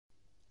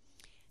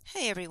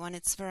Hey everyone,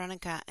 it's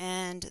Veronica,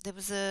 and there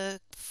was a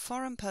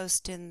forum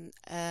post in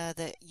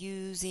the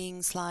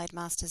Using Slide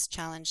Masters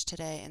Challenge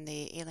today in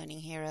the eLearning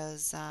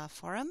Heroes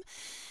forum.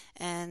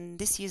 And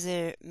this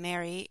user,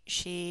 Mary,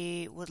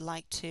 she would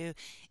like to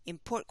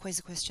import quiz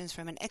questions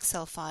from an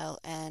Excel file,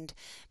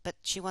 but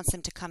she wants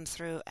them to come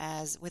through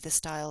as with the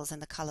styles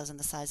and the colors and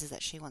the sizes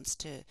that she wants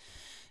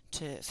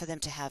for them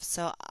to have.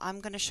 So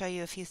I'm going to show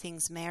you a few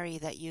things, Mary,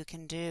 that you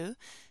can do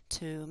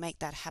to make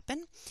that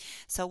happen.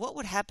 So what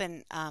would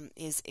happen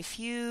is if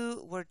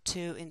you were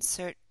to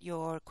insert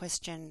your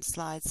question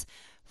slides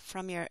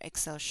from your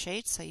Excel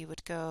sheet, so you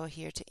would go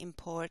here to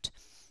import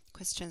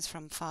questions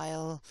from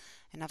file,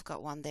 and I've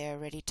got one there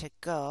ready to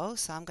go,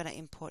 so I'm going to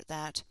import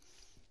that.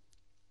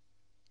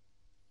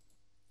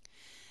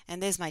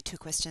 And there's my two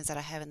questions that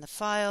I have in the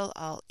file.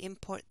 I'll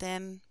import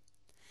them.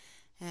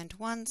 And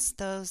once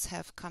those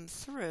have come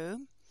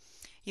through,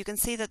 you can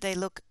see that they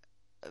look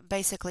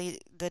basically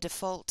the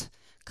default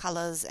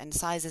colors and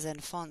sizes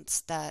and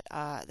fonts that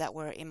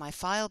were in my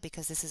file,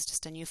 because this is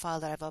just a new file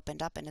that I've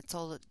opened up and it's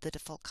all the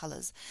default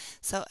colors.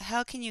 So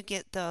how can you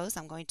get those?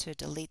 I'm going to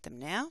delete them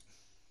now.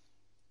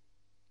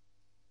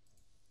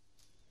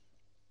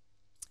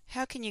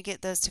 How can you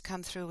get those to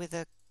come through with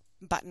a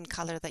button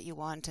color that you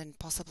want and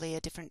possibly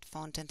a different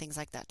font and things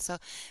like that? So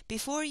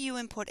before you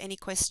import any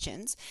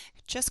questions,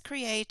 just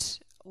create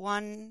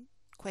one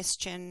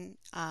question,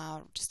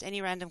 just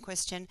any random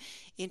question,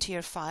 into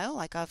your file,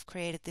 like I've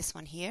created this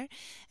one here.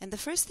 And the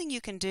first thing you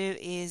can do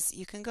is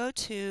you can go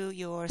to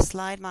your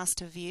Slide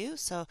Master view.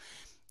 So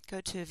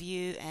go to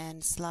View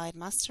and Slide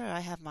Master.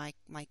 I have my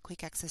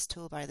quick access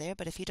toolbar there,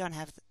 but if you don't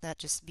have that,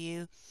 just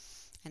View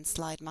and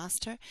Slide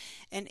Master.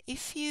 And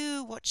if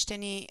you watched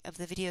any of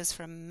the videos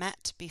from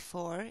Matt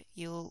before,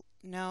 you'll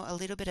know a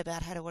little bit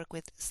about how to work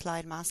with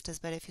Slide Masters.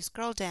 But if you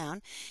scroll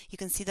down, you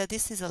can see that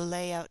this is a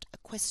layout, a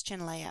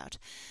question layout.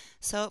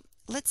 So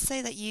let's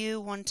say that you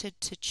wanted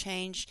to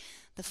change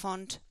the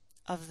font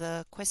of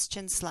the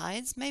question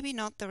slides, maybe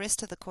not the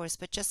rest of the course,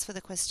 but just for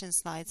the question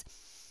slides.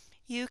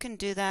 You can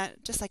do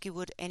that just like you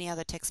would any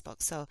other text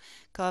box. So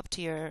go up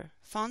to your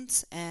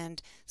fonts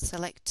and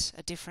select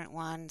a different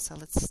one. So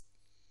let's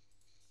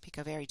pick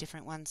a very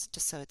different one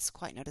just so it's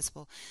quite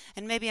noticeable.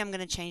 And maybe I'm going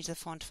to change the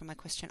font for my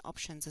question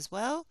options as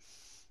well.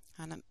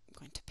 And I'm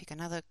going to pick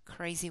another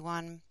crazy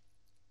one.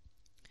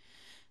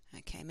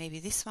 Okay, maybe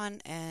this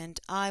one, and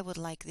I would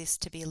like this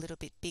to be a little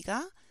bit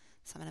bigger.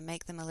 So I'm going to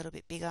make them a little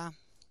bit bigger.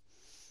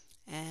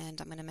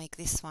 And I'm going to make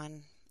this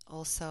one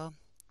also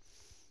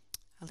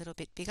a little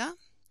bit bigger.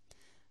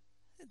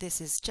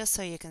 This is just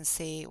so you can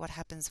see what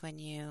happens when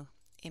you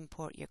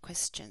import your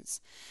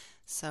questions.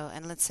 So,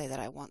 and let's say that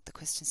I want the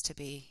questions to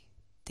be,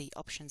 the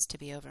options to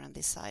be over on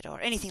this side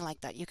or anything like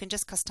that. You can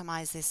just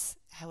customize this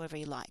however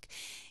you like.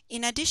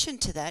 In addition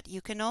to that, you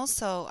can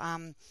also,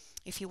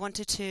 if you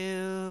wanted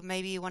to,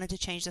 maybe you wanted to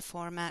change the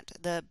format,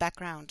 the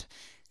background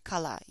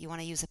color, you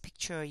want to use a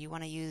picture, you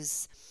want to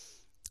use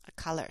a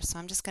color. So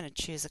I'm just going to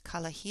choose a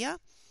color here.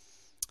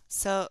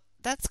 So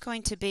that's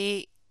going to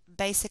be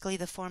basically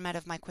the format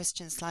of my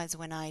question slides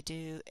when I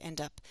do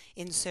end up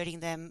inserting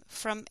them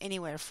from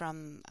anywhere,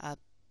 from a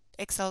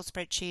Excel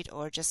spreadsheet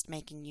or just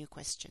making new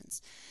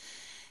questions.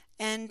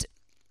 And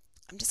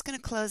I'm just going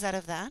to close out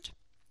of that.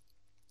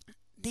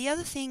 The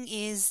other thing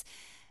is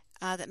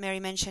that Mary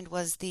mentioned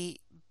was the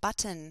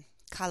button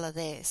color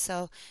there.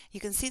 So you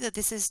can see that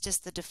this is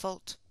just the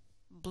default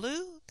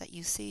blue that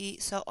you see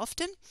so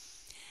often.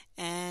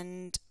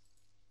 And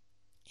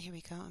here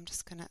we go. I'm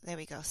just gonna, there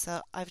we go.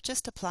 So I've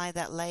just applied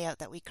that layout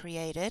that we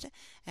created,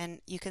 and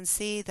you can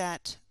see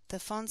that the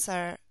fonts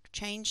are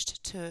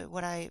changed to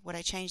what I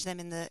changed them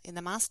in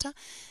the master,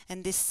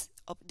 and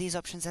these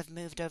options have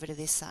moved over to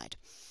this side.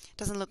 It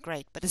doesn't look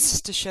great, but it's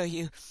just to show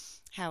you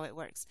how it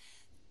works.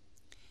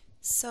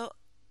 So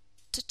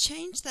to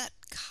change that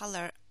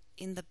color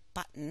in the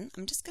button,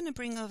 I'm just going to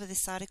bring over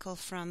this article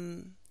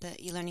from the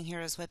eLearning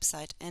Heroes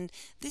website, and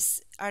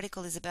this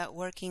article is about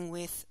working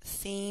with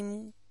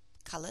theme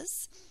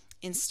colors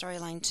in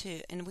Storyline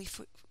 2. And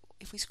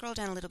if we scroll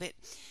down a little bit,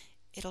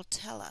 it'll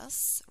tell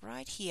us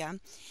right here,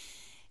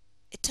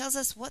 it tells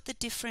us what the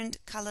different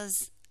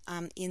colors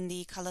in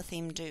the color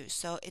theme do.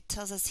 So it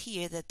tells us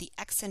here that the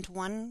accent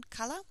 1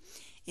 color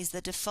is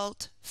the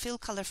default fill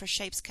color for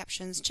shapes,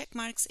 captions, check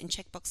marks in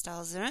checkbox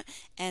style 0,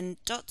 and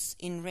dots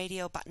in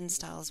radio button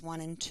styles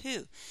 1 and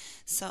 2.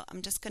 So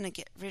I'm just going to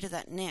get rid of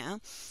that now.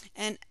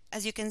 And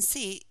as you can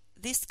see,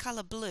 this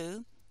color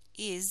blue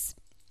is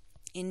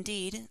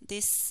indeed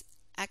this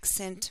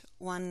accent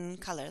 1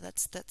 color.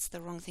 That's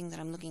the wrong thing that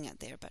I'm looking at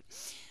there, but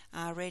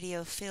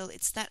radio fill,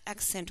 it's that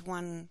accent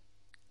 1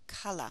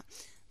 color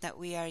that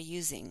we are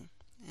using,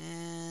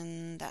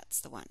 and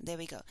that's the one. There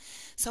we go.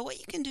 So what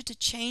you can do to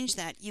change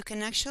that, you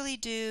can actually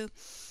do,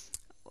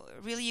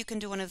 really you can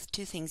do one of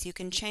two things. You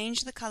can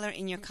change the color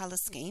in your color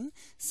scheme.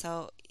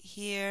 So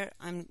here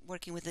I'm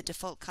working with the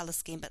default color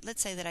scheme, but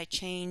let's say that I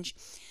change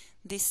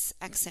this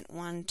accent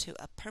 1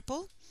 to a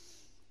purple.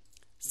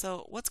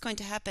 So what's going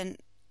to happen,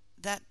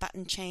 that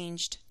button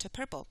changed to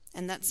purple,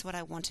 and that's what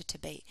I want it to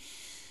be.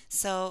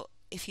 So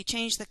if you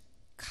change the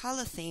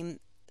color theme,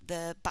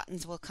 the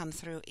buttons will come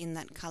through in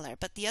that color.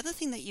 But the other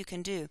thing that you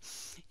can do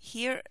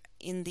here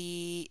in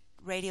the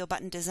radio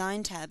button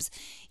design tabs,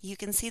 you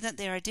can see that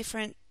there are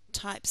different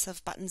types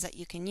of buttons that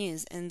you can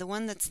use, and the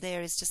one that's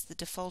there is just the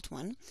default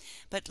one.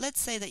 But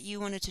let's say that you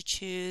wanted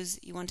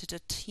a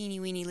teeny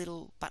weeny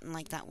little button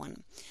like that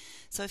one.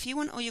 So if you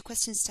want all your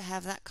questions to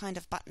have that kind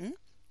of button,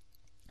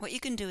 what you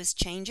can do is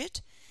change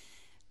it,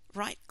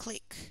 right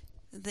click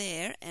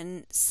there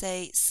and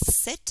say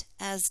set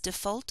as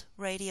default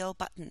radio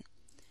button.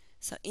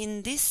 So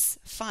in this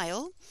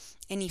file,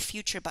 any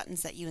future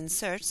buttons that you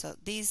insert, so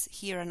these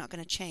here are not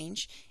going to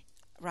change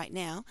right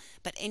now,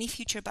 but any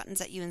future buttons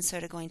that you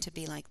insert are going to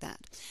be like that.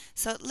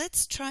 So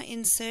let's try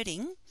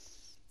inserting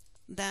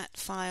that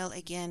file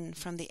again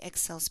from the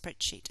Excel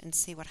spreadsheet and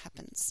see what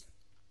happens.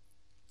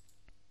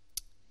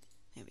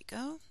 There we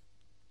go.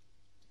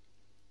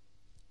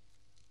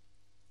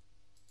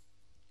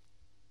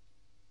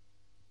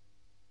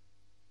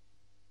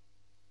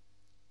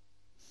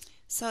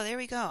 So there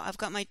we go. I've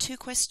got my 2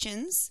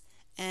 questions,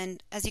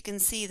 and as you can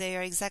see, they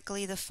are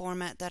exactly the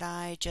format that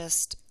I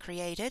just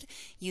created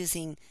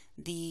using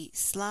the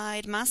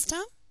slide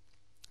master,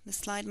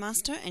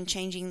 and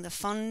changing the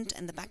font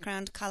and the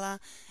background color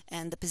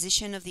and the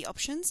position of the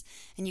options.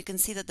 And you can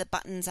see that the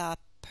buttons are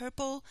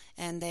purple,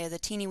 and they're the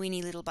teeny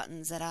weeny little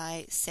buttons that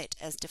I set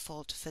as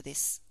default for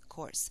this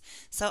course.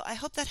 So I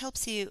hope that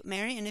helps you,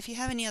 Mary, and if you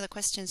have any other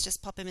questions,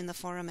 just pop them in the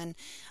forum and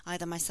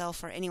either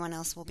myself or anyone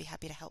else will be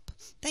happy to help.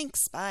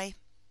 Thanks, bye.